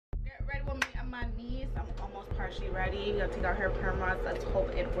Ready with me and my niece. I'm almost partially ready. We gotta take out her perm rods. Let's hope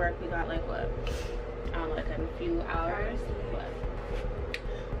it works. We got like what? I don't know, like a few hours. But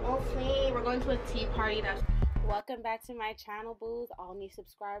hopefully we're going to a tea party. Welcome back to my channel, boos. All new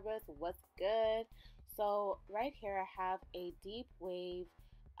subscribers, what's good? So right here I have a deep wave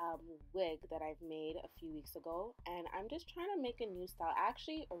wig that I've made a few weeks ago, and I'm just trying to make a new style. I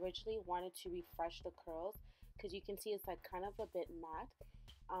actually originally wanted to refresh the curls because you can see it's like kind of a bit matte.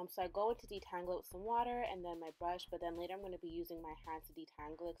 So I go into detangle it with some water and then my brush, but then later I'm going to be using my hands to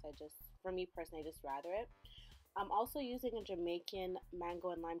detangle it because for me personally, I just rather it. I'm also using a Jamaican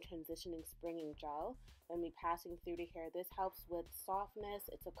mango and lime transitioning springing gel. Then we passing through the hair. This helps with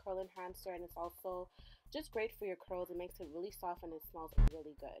softness. It's a curl enhancer and it's also just great for your curls. It makes it really soft and it smells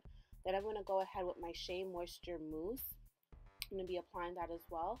really good. Then I'm going to go ahead with my Shea Moisture Mousse. I'm going to be applying that as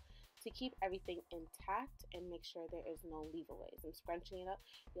well to keep everything intact and make sure there is no leave-aways. I'm scrunching it up.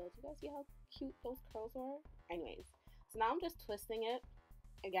 Yo, do you guys see how cute those curls are? Anyways, so now I'm just twisting it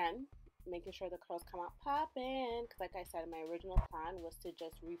again, making sure the curls come out popping, because like I said, my original plan was to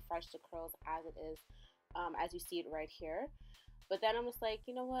just refresh the curls as it is, as you see it right here. But then I'm just like,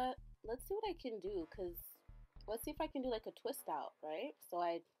 you know what, let's see what I can do, because let's see if I can do like a twist out, right? So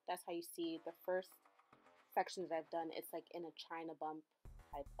that's how you see the first section that I've done. It's like in a China bump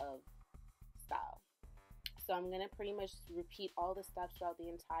type of style. So I'm gonna pretty much repeat all the steps throughout the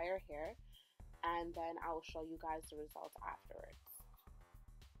entire hair, and then I will show you guys the results afterwards.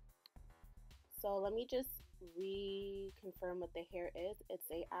 So let me just reconfirm what the hair is. It's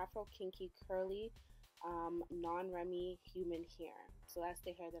a Afro-Kinky curly non-Remy human hair. So that's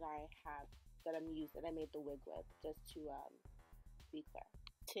the hair that I have, that I'm using, that I made the wig with, just to be clear.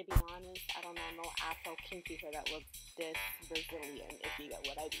 To be honest, I don't know no Afro-Kinky hair that looks this Brazilian, if you get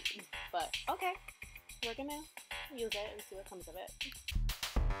what I mean. But okay, we're gonna use it and see what comes of it.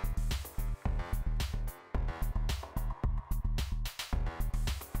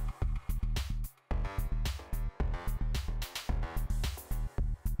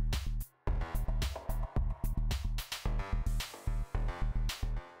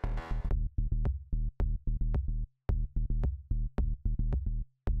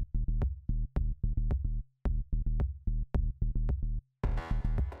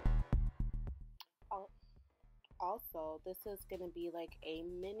 Also, this is gonna be like a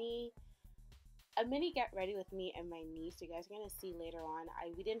mini get ready with me and my niece. You guys are gonna see later on.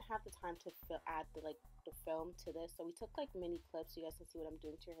 We didn't have the time to add the film to this, so we took like mini clips so you guys can see what I'm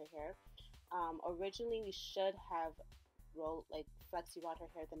doing to her hair. Originally we should have flexi rod her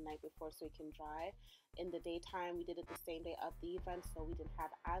hair the night before so it can dry. In the daytime, we did it the same day of the event, so we didn't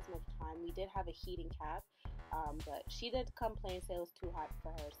have as much time. We did have a heating cap, but she did complain, say it was too hot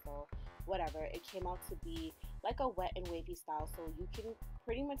for her, so whatever. It came out to be like a wet and wavy style, so you can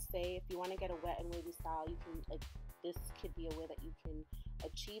pretty much say if you want to get a wet and wavy style, you can, like, this could be a way that you can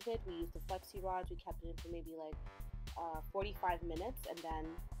achieve it. We used the flexi rods. We kept it in for maybe like 45 minutes, and then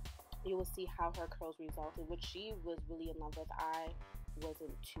you will see how her curls resulted, which she was really in love with. I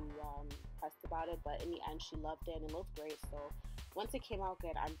wasn't too pressed about it, but in the end she loved it and it looked great. So once it came out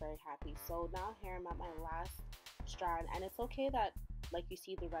good, I'm very happy. So now here I'm at my last strand, and it's okay that like you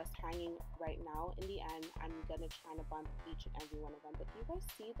see the rest hanging right now. In the end, I'm gonna try to bump each and every one of them. But do you guys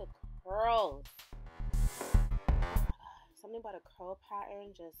see the curls? Oh my god, something about a curl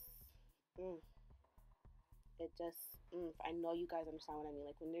pattern just I know you guys understand what I mean.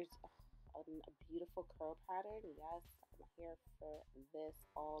 Like when there's a beautiful curl pattern, yes, I'm here for this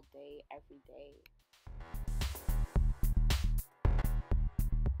all day, every day.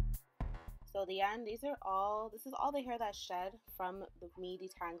 So the end, this is all the hair that shed from me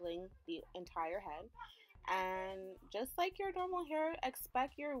detangling the entire head. And just like your normal hair,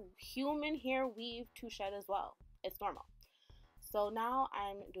 expect your human hair weave to shed as well. It's normal. So now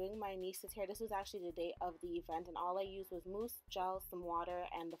I'm doing my niece's hair. This was actually the day of the event, and all I used was mousse, gel, some water,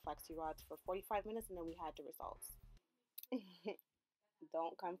 and the flexi rods for 45 minutes, and then we had the results.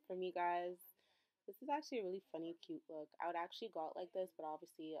 Don't come for me, guys. This is actually a really funny, cute look. I would actually go out like this, but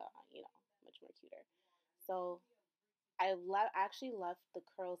obviously, much more cuter. So I actually left the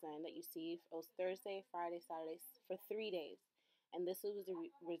curls in that you see. It was Thursday, Friday, Saturday for 3 days, and these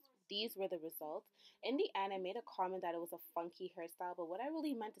were the results. In the end, I made a comment that it was a funky hairstyle, but what I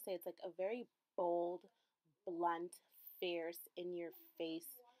really meant to say, it's like a very bold, blunt, fierce, in your face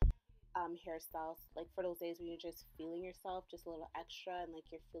hairstyles, like for those days when you're just feeling yourself just a little extra and like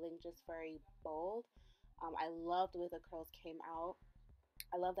you're feeling just very bold. I loved the way the curls came out.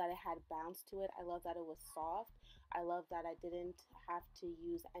 I love that it had bounce to it. I love that it was soft. I love that I didn't have to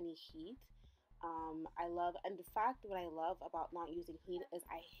use any heat. And the fact what I love about not using heat is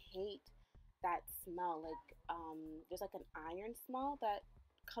I hate smell, like there's like an iron smell that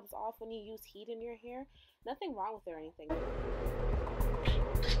comes off when you use heat in your hair. Nothing wrong with it or anything.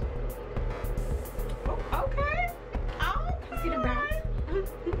 Oh, okay. You see the brown?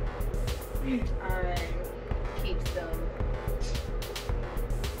 Alright. Keep still.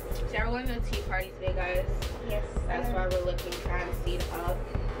 So we're going to a tea party today, guys. Yes. That's why we're looking kind of seed up.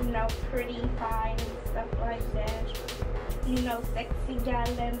 You know, pretty fine and stuff like that. You know, sexy gal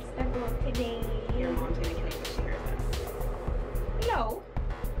and stuff like today. Your mom's gonna kill you when she hears that. No.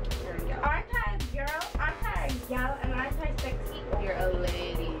 You're a gal. Aren't I a girl? Aren't I a gal and aren't I sexy? You're a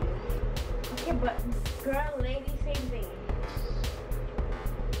lady. Okay, but girl, lady, same thing.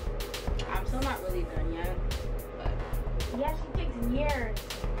 I'm still not really done yet, but Yeah, she takes years.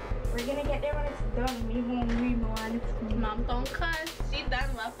 We're gonna get there when it's done. We won't rewind. Mom gonna cuss. She done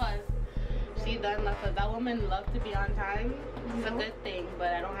left us. She done left us. That woman loved to be on time. It's a good thing,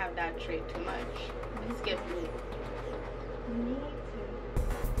 but I don't have that trait too much. Skip me. Me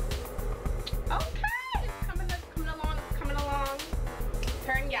Okay, it's coming along.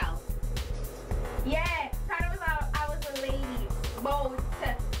 Turn gal. too. Yeah, thought it was I was a lady. Bold.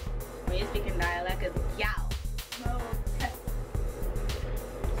 When you're speaking dialect, it's gal. Bold.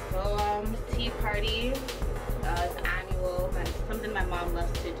 So, tea party. It's annual. It's something my mom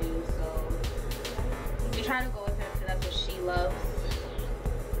loves to do, so we try to go with her because that's what she loves.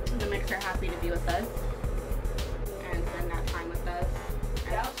 It makes her happy to be with us and spend that time with us.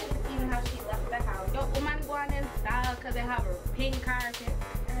 Y'all should have seen how she left the house. Yo, woman going in style because they have a pink carpet.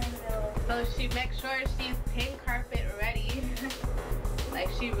 I know. So she makes sure she's pink carpet ready. Like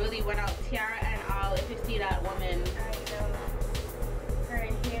she really went out tiara and all. If you see that woman, I know. Her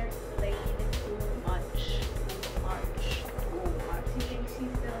hair slayed. too much. She thinks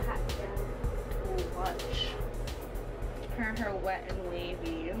she's still hot down. Too much. Her wet and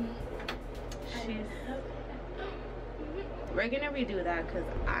wavy. She's. We're gonna redo that because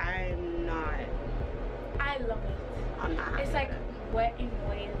I'm not. I love it. I'm not. It's like wet and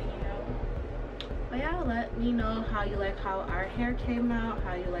wavy, you know. But yeah, let me know how you like how our hair came out,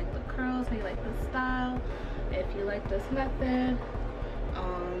 how you like the curls, how you like the style, if you like this method.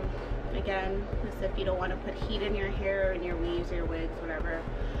 Again, this if you don't want to put heat in your hair and your weaves, your wigs, whatever.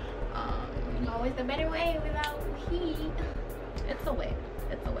 Always the better way without heat. It's a way.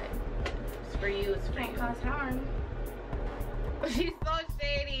 It's a way. It's for you. It's for Can't you. cause harm. She's so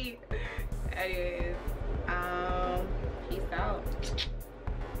shady. Anyways, peace out.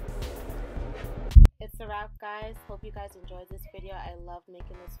 It's a wrap, guys. Hope you guys enjoyed this video. I love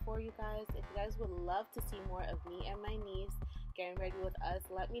making this for you guys. If you guys would love to see more of me and my niece getting ready with us,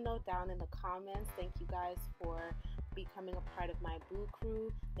 let me know down in the comments. Thank you guys for becoming a part of my boo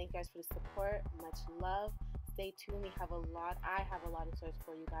crew. Thank you guys for the support. Much love. Stay tuned. I have a lot of stories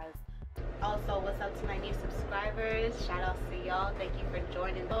for you guys. Also, what's up to my new subscribers? Shout outs to y'all. Thank you for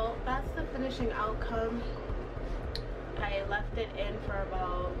joining. So that's the finishing outcome. I left it in for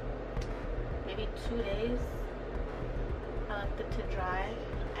about maybe 2 days. I left it to dry,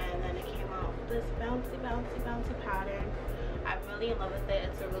 and then it came out with this bouncy pattern. I'm really in love with it.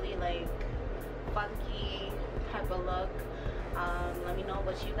 It's a really like funky type of look. Let me know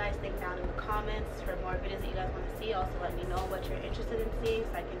what you guys think down in the comments for more videos that you guys want to see. Also, let me know what you're interested in seeing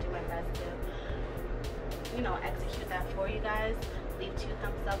so I can do my best to, you know, execute that for you guys. Leave 2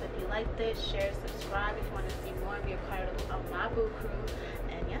 thumbs up if you liked it. Share, subscribe if you want to see more and be a part of my boo crew.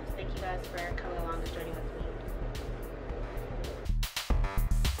 And yes, thank you guys for coming along this journey with me.